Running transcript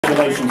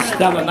Congratulations,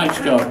 Stella, nice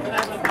job.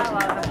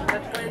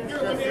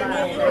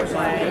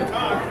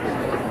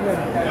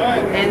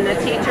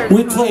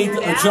 We played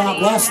a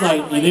job last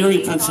night in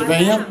Erie,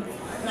 Pennsylvania.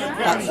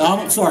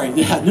 I'm sorry,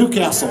 yeah,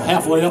 Newcastle,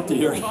 halfway up to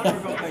Erie.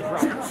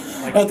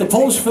 At the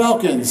Polish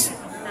Falcons.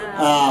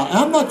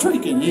 I'm not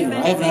drinking either.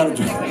 I haven't had a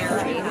drink.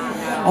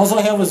 All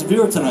I have is a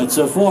beer tonight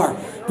so far.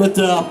 But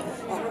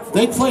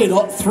they played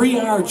a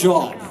 3-hour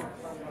job,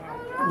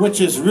 which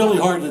is really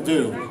hard to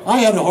do. I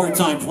had a hard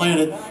time playing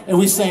it, and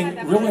we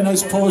sang really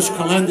nice Polish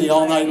Koledy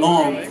all night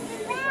long.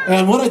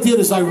 And what I did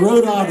is I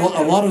wrote out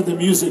a lot of the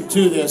music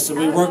to this, and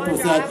we worked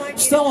with that.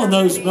 Stella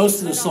knows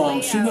most of the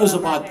songs. She knows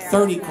about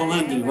 30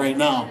 Koledy right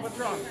now.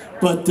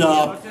 But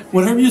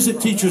when her music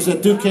teachers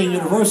at Duquesne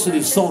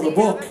University saw the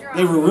book,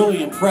 they were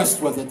really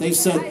impressed with it. They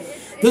said,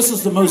 this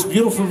is the most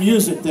beautiful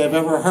music they've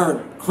ever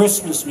heard,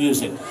 Christmas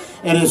music.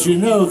 And as you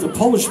know, the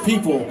Polish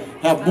people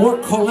have more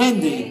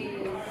Koledy,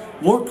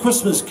 more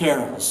Christmas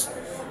carols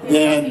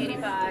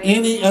than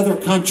any other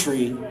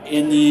country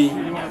in the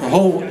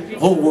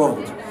whole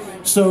world.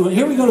 So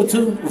here we go to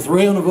tune with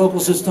Ray on the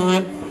vocals this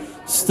time,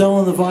 Stella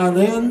on the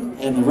violin,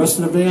 and the rest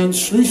of the band,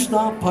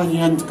 Śliczna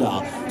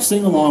Panienka.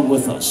 Sing along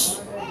with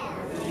us.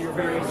 You're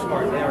very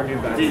smart. They are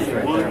new guys right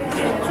there. 1,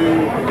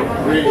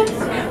 2,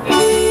 3.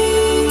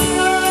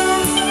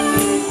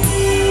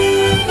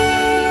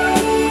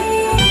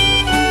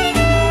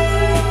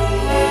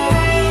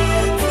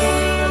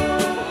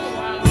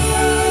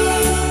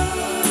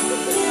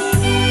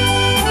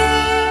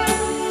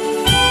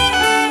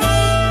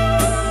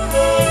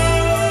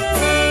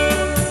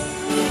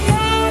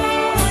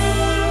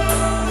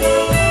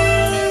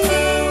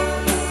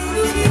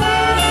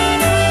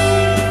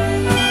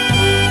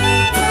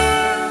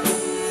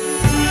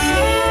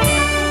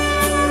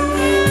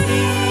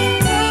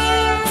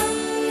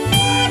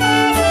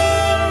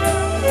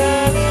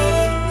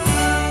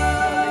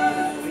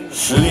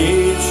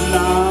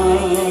 Śliczna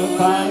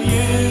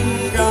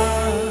Panienka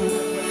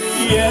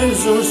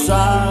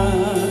Jezusa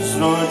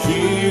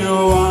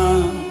zrodziła,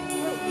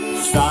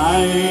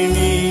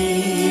 stajni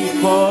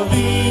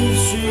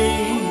powisi,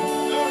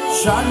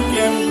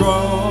 szarkiem go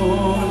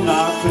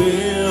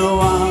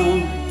nakryła.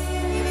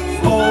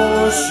 O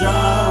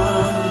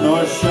siano,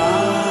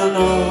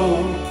 siano,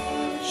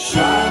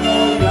 siano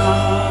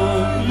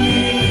jak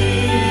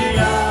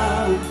lilija,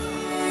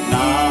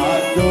 na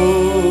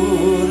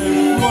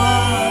którym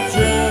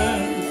płacze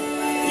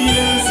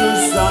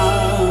Jezusa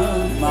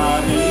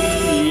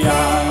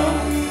Maryja.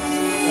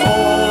 O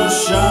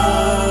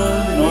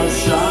siano,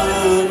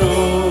 siano,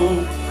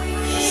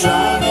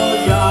 siano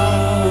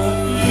jak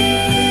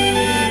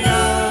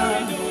lilija,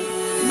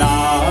 na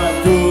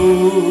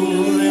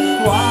którym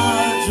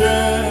płacze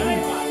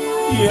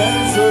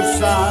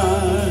Jezusa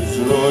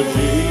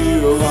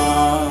zrodziła.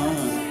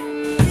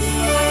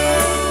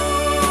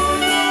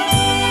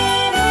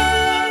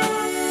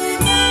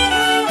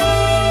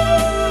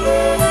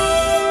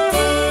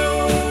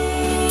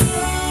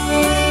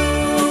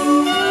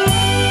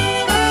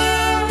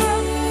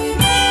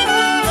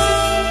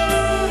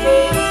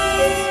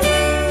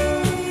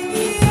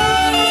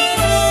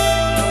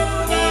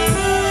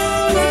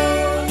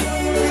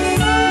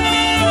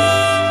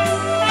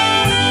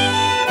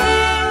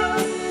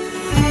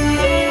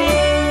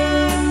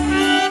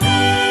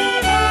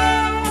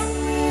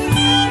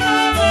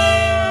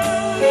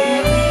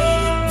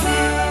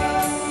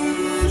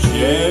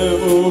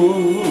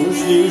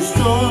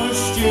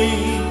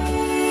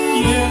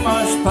 Nie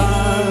masz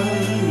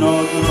Panno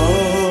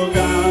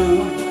droga,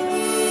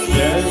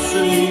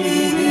 jeśli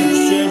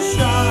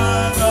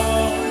ścieżano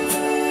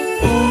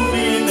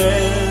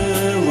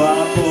uminęła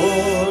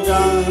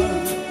Boga.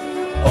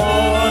 O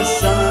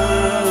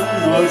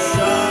siano,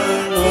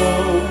 siano,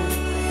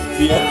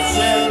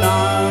 wieprze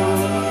nam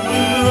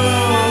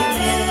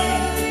drogi,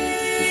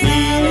 i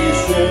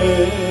się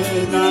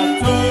na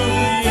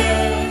tobie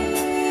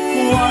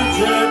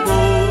kładzie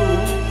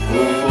Bóg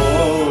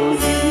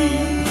powoli.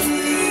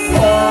 O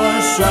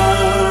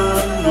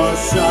siano,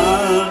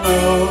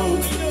 siano,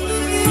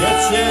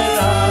 wiecie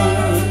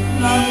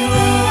na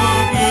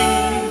drogi,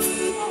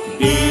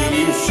 i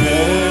się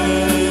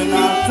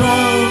na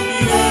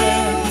tobie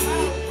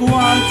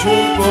kładzie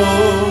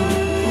Bóg.